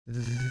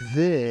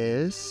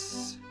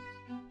This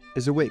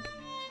is a wig.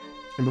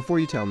 And before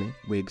you tell me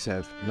wigs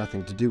have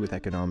nothing to do with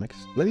economics,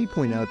 let me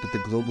point out that the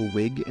global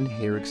wig and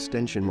hair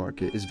extension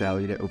market is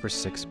valued at over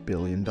 $6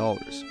 billion.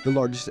 The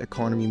largest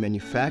economy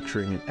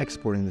manufacturing and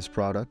exporting this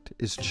product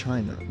is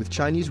China, with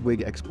Chinese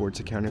wig exports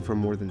accounting for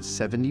more than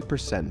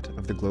 70%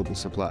 of the global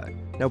supply.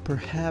 Now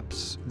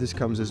perhaps this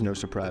comes as no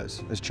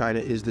surprise, as China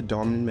is the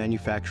dominant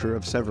manufacturer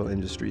of several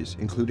industries,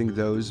 including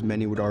those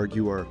many would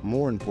argue are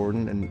more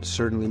important and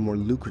certainly more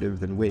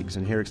lucrative than wigs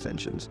and hair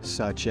extensions,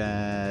 such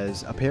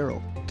as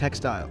apparel,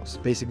 textiles,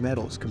 basic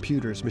metals,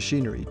 computers,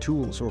 machinery,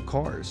 tools, or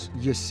cars.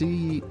 You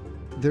see,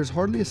 there's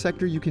hardly a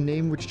sector you can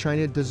name which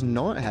China does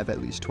not have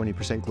at least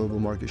 20% global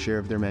market share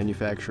of their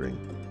manufacturing.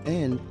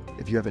 And,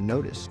 if you haven't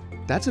noticed,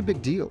 that's a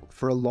big deal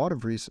for a lot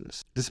of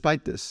reasons.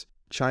 Despite this,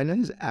 China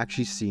has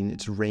actually seen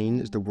its reign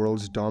as the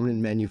world's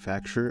dominant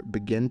manufacturer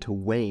begin to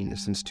wane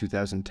since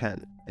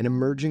 2010, and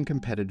emerging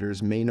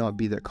competitors may not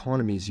be the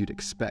economies you'd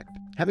expect.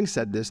 Having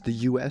said this, the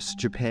US,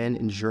 Japan,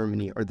 and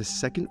Germany are the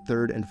second,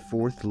 third, and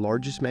fourth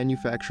largest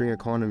manufacturing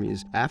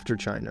economies after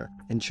China,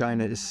 and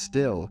China is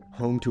still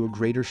home to a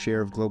greater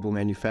share of global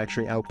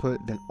manufacturing output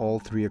than all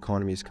three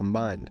economies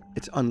combined.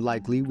 It's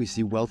unlikely we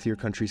see wealthier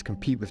countries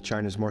compete with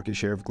China's market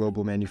share of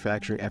global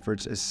manufacturing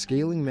efforts, as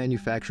scaling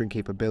manufacturing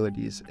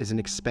capabilities is an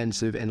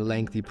expensive and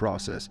lengthy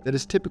process that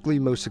is typically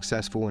most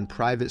successful when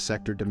private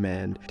sector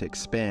demand to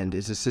expand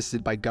is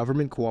assisted by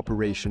government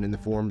cooperation in the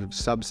form of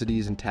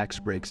subsidies and tax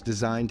breaks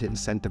designed to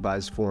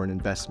incentivize foreign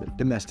investment,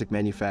 domestic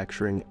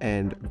manufacturing,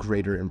 and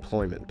greater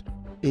employment.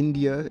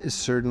 India is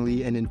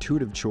certainly an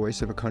intuitive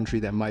choice of a country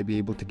that might be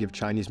able to give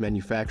Chinese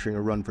manufacturing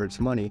a run for its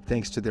money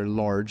thanks to their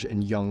large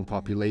and young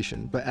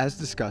population. But as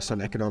discussed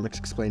on Economics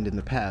Explained in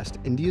the past,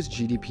 India's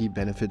GDP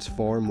benefits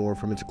far more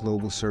from its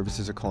global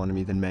services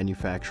economy than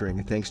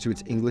manufacturing thanks to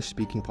its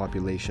English-speaking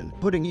population,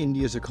 putting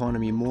India's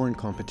economy more in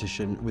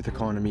competition with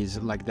economies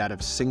like that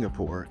of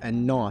Singapore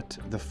and not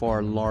the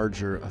far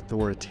larger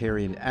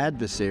authoritarian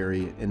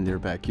adversary in their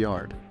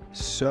backyard.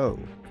 So,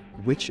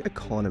 which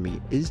economy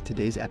is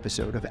today's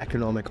episode of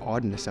Economic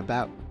Oddness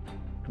about?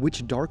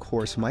 Which dark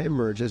horse might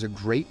emerge as a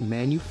great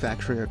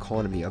manufacturing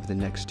economy of the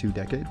next 2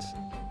 decades?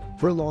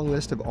 For a long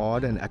list of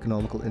odd and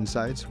economical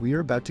insights, we are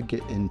about to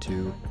get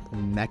into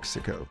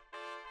Mexico.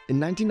 In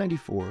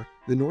 1994,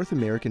 the North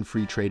American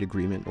Free Trade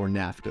Agreement, or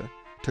NAFTA,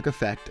 took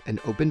effect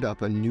and opened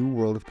up a new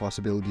world of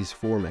possibilities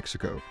for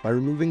Mexico. By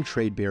removing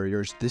trade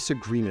barriers, this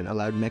agreement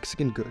allowed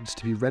Mexican goods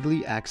to be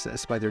readily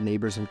accessed by their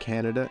neighbors in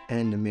Canada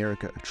and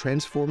America,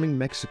 transforming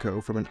Mexico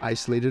from an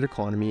isolated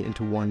economy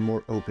into one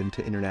more open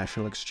to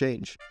international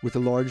exchange. With a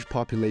large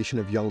population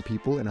of young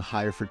people and a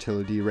higher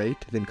fertility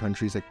rate than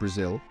countries like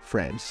Brazil,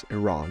 France,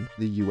 Iran,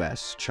 the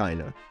US,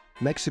 China,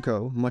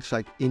 Mexico, much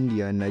like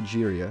India and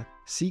Nigeria,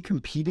 see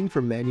competing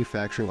for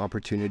manufacturing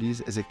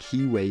opportunities as a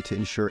key way to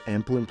ensure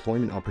ample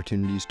employment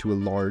opportunities to a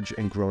large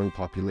and growing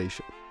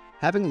population.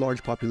 Having a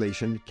large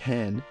population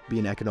can be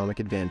an economic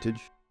advantage,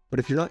 but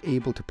if you're not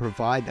able to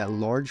provide that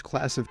large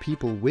class of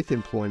people with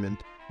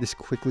employment, this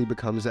quickly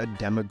becomes a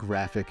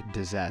demographic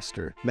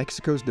disaster.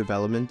 Mexico's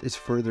development is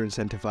further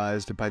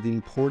incentivized by the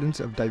importance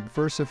of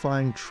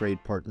diversifying trade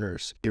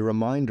partners, a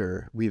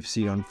reminder we have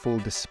seen on full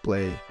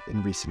display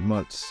in recent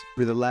months.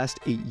 For the last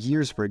 8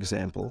 years, for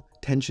example,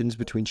 tensions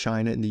between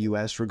China and the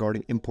US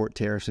regarding import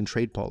tariffs and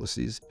trade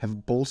policies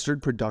have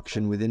bolstered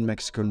production within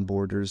Mexican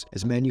borders,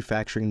 as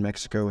manufacturing in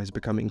Mexico has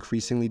become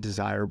increasingly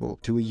desirable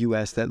to a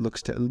US that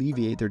looks to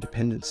alleviate their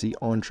dependency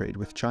on trade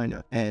with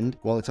China. And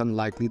while it's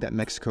unlikely that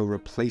Mexico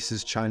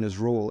replaces China's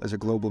role as a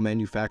global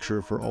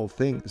manufacturer for all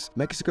things,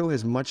 Mexico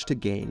has much to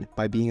gain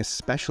by being a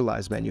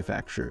specialized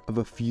manufacturer of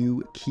a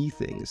few key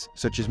things,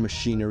 such as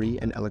machinery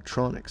and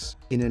electronics.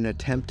 In an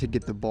attempt to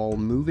get the ball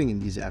moving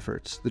in these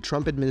efforts, the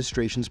Trump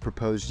administration's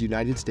proposed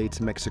United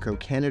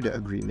States-Mexico-Canada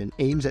agreement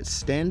aims at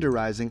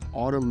standardizing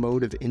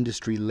automotive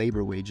industry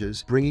labor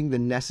wages, bringing the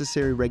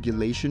necessary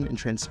regulation and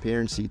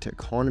transparency to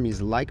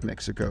economies like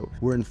Mexico,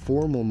 where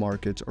informal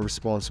markets are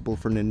responsible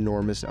for an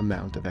enormous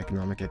amount of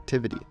economic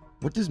activity.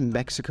 What does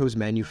Mexico's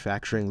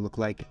manufacturing look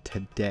like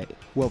today?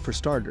 Well, for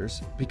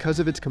starters, because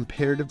of its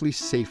comparatively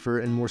safer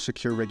and more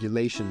secure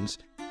regulations,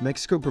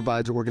 Mexico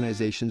provides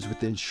organizations with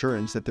the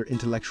insurance that their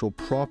intellectual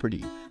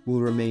property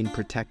will remain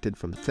protected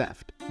from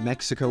theft.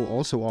 Mexico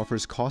also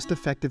offers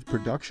cost-effective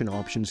production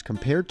options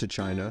compared to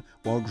China,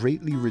 while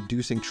greatly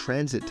reducing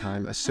transit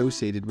time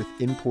associated with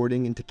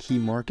importing into key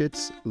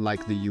markets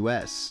like the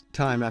US.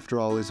 Time, after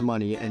all, is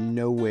money, and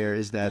nowhere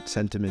is that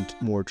sentiment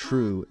more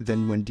true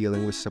than when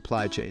dealing with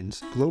supply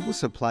chains. Global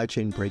supply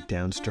chain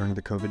breakdowns during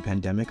the COVID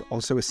pandemic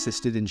also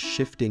assisted in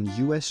shifting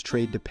US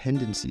trade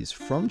dependencies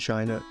from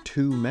China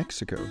to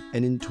Mexico,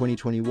 and in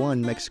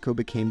 2021, Mexico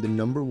became the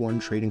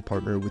 #1 trading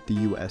partner with the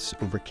US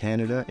over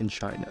Canada and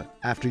China,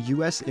 after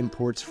US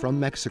imports from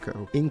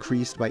Mexico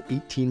increased by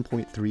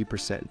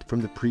 18.3%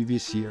 from the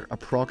previous year,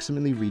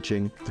 approximately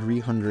reaching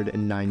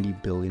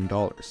 $390 billion.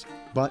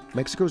 But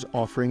Mexico's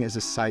offering as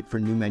a site for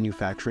new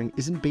manufacturing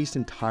isn't based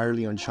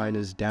entirely on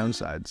China's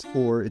downsides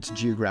or its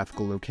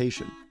geographical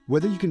location.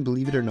 Whether you can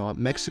believe it or not,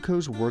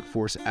 Mexico's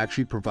workforce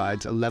actually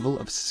provides a level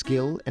of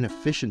skill and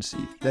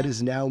efficiency that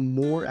is now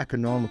more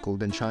economical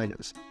than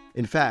China's.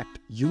 In fact,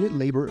 unit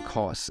labor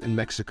costs in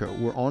Mexico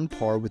were on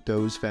par with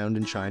those found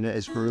in China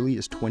as early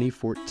as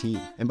 2014,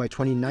 and by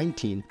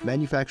 2019,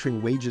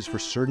 manufacturing wages for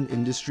certain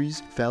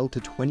industries fell to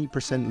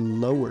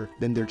 20% lower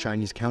than their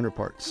Chinese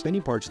counterparts. In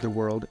many parts of the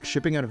world,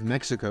 shipping out of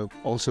Mexico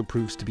also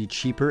proves to be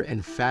cheaper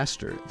and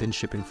faster than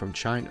shipping from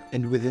China,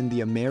 and within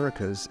the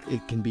Americas,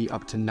 it can be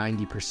up to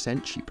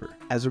 90% cheaper.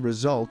 As a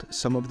result,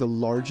 some of the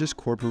largest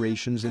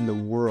corporations in the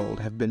world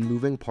have been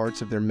moving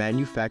parts of their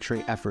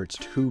manufacturing efforts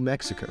to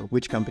Mexico.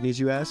 Which companies,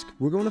 you ask?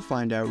 We're going to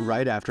find out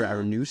right after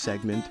our new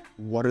segment,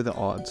 What Are the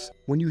Odds?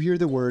 When you hear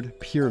the word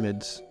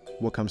pyramids,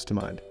 what comes to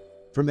mind?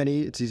 For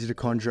many, it's easy to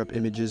conjure up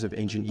images of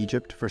ancient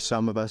Egypt. For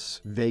some of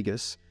us,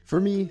 Vegas. For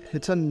me,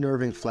 it's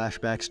unnerving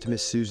flashbacks to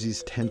Miss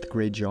Susie's 10th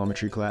grade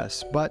geometry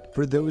class. But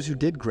for those who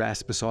did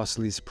grasp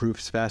isosceles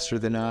proofs faster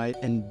than I,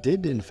 and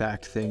did in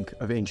fact think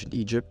of ancient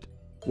Egypt,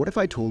 what if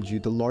I told you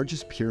the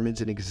largest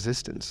pyramids in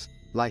existence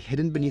lie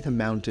hidden beneath a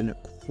mountain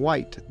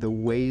quite the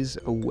ways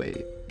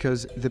away?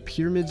 Because the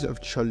pyramids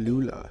of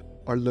Cholula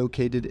are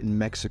located in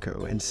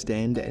Mexico and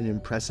stand at an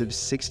impressive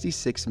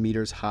 66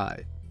 meters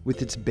high,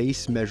 with its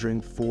base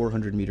measuring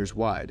 400 meters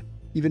wide.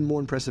 Even more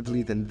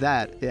impressively than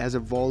that, it has a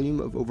volume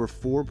of over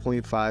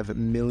 4.5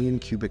 million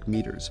cubic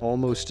meters,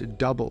 almost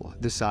double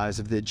the size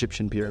of the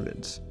Egyptian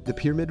pyramids. The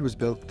pyramid was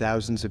built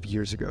thousands of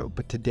years ago,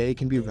 but today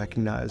can be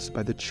recognized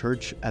by the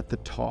church at the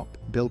top,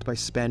 built by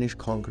Spanish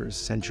conquerors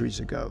centuries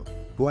ago,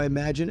 who I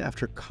imagine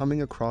after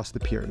coming across the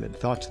pyramid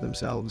thought to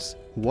themselves,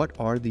 what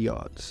are the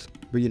odds?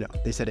 But you know,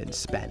 they said it in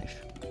Spanish.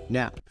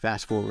 Now,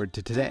 fast forward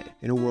to today.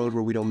 In a world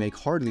where we don't make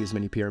hardly as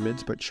many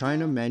pyramids, but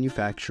China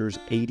manufactures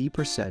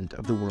 80%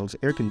 of the world's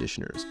air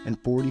conditioners and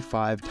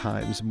 45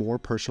 times more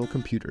personal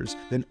computers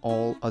than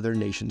all other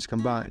nations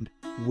combined.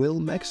 Will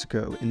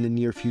Mexico in the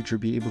near future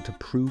be able to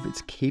prove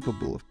it's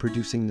capable of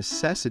producing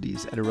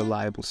necessities at a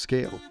reliable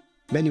scale?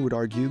 Many would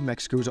argue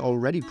Mexico is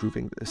already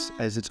proving this,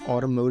 as its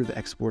automotive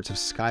exports have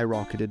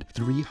skyrocketed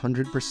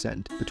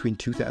 300% between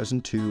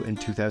 2002 and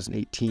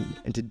 2018,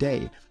 and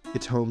today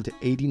it's home to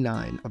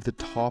 89 of the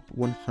top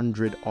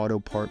 100 auto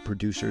part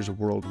producers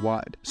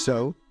worldwide.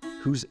 So,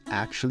 who's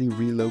actually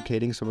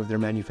relocating some of their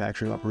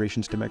manufacturing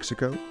operations to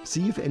Mexico?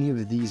 See if any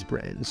of these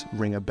brands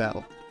ring a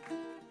bell.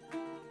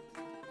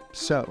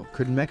 So,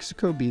 could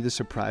Mexico be the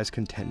surprise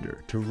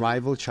contender to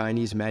rival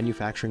Chinese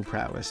manufacturing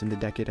prowess in the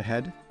decade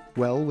ahead?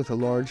 Well, with a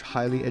large,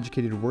 highly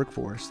educated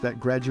workforce that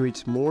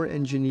graduates more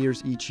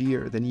engineers each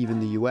year than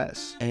even the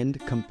US, and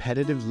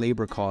competitive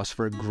labor costs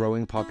for a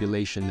growing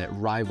population that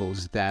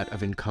rivals that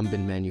of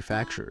incumbent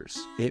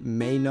manufacturers, it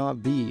may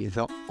not be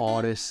the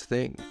oddest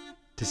thing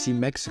to see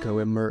Mexico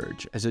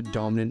emerge as a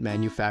dominant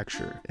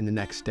manufacturer in the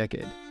next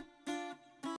decade.